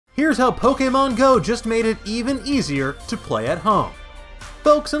here's how Pokémon Go just made it even easier to play at home.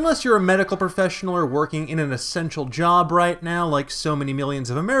 Folks, unless you're a medical professional or working in an essential job right now, like so many millions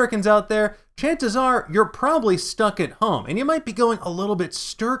of Americans out there, chances are you're probably stuck at home, and you might be going a little bit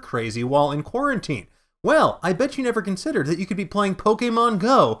stir-crazy while in quarantine. Well, I bet you never considered that you could be playing Pokémon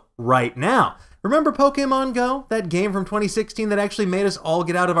Go right now. Remember Pokémon Go? That game from 2016 that actually made us all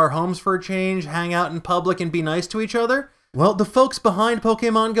get out of our homes for a change, hang out in public, and be nice to each other? Well, the folks behind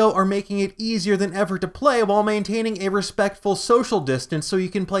Pokémon Go are making it easier than ever to play while maintaining a respectful social distance so you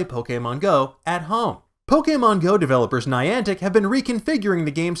can play Pokémon Go at home. Pokémon Go developers Niantic have been reconfiguring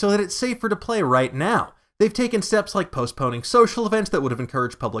the game so that it's safer to play right now. They've taken steps like postponing social events that would have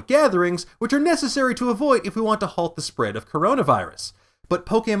encouraged public gatherings, which are necessary to avoid if we want to halt the spread of coronavirus. But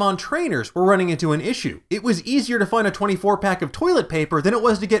Pokémon trainers were running into an issue. It was easier to find a 24-pack of toilet paper than it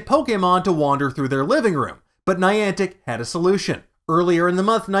was to get Pokémon to wander through their living room. But Niantic had a solution. Earlier in the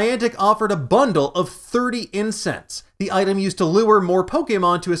month, Niantic offered a bundle of 30 incense, the item used to lure more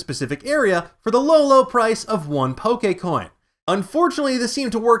Pokémon to a specific area for the low price of 1 Pokécoin. Unfortunately, this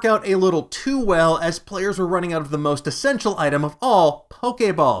seemed to work out a little too well as players were running out of the most essential item of all,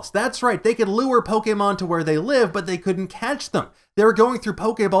 Pokéballs. That's right, they could lure Pokémon to where they live, but they couldn't catch them. They were going through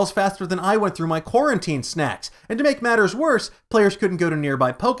Pokéballs faster than I went through my quarantine snacks. And to make matters worse, players couldn't go to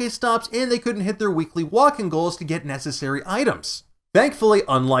nearby Pokéstops and they couldn't hit their weekly walking goals to get necessary items. Thankfully,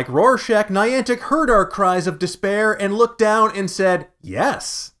 unlike Rorschach, Niantic heard our cries of despair and looked down and said,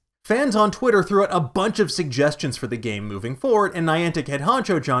 yes. Fans on Twitter threw out a bunch of suggestions for the game moving forward, and Niantic head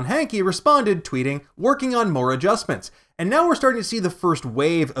honcho John Hanke responded, tweeting, working on more adjustments. And now we're starting to see the first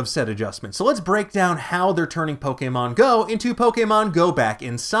wave of said adjustments, so let's break down how they're turning Pokémon Go into Pokémon Go back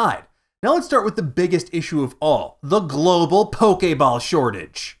inside. Now let's start with the biggest issue of all, the global Pokéball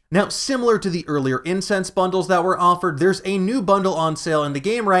shortage. Now, similar to the earlier incense bundles that were offered, there's a new bundle on sale in the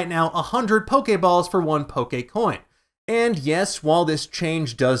game right now, 100 Pokéballs for 1 Pokécoin. And yes, while this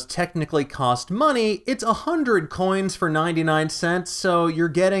change does technically cost money, it's 100 coins for 99 cents, so you're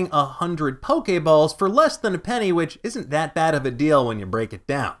getting 100 Pokéballs for less than a penny, which isn't that bad of a deal when you break it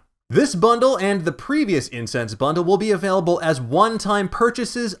down. This bundle and the previous incense bundle will be available as one-time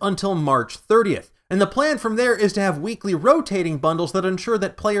purchases until March 30th, and the plan from there is to have weekly rotating bundles that ensure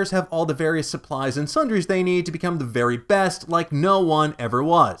that players have all the various supplies and sundries they need to become the very best like no one ever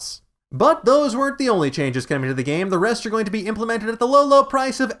was. But those weren't the only changes coming to the game. The rest are going to be implemented at the low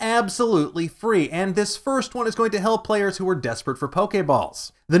price of absolutely free, and this first one is going to help players who are desperate for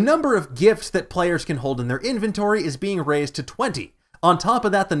Pokéballs. The number of gifts that players can hold in their inventory is being raised to 20. On top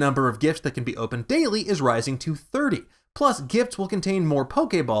of that, the number of gifts that can be opened daily is rising to 30. Plus, gifts will contain more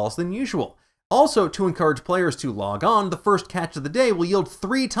Pokéballs than usual. Also, to encourage players to log on, the first catch of the day will yield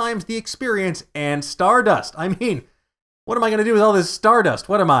 3 times the experience and Stardust. I mean, what am I going to do with all this Stardust?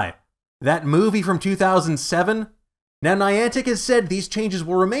 What am I? That movie from 2007? Now, Niantic has said these changes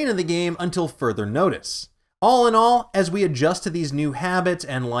will remain in the game until further notice. All in all, as we adjust to these new habits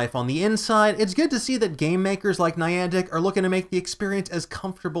and life on the inside, it's good to see that game makers like Niantic are looking to make the experience as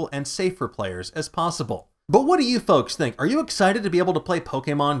comfortable and safe for players as possible. But what do you folks think? Are you excited to be able to play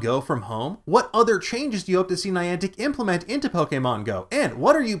Pokémon Go from home? What other changes do you hope to see Niantic implement into Pokémon Go? And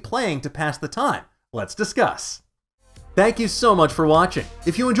what are you playing to pass the time? Let's discuss. Thank you so much for watching.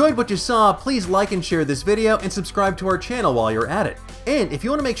 If you enjoyed what you saw, please like and share this video and subscribe to our channel while you're at it. And if you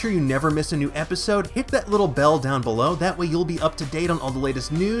want to make sure you never miss a new episode, hit that little bell down below. That way you'll be up to date on all the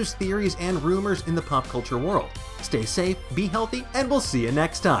latest news, theories, and rumors in the pop culture world. Stay safe, be healthy, and we'll see you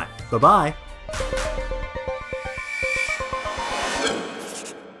next time. Bye-bye.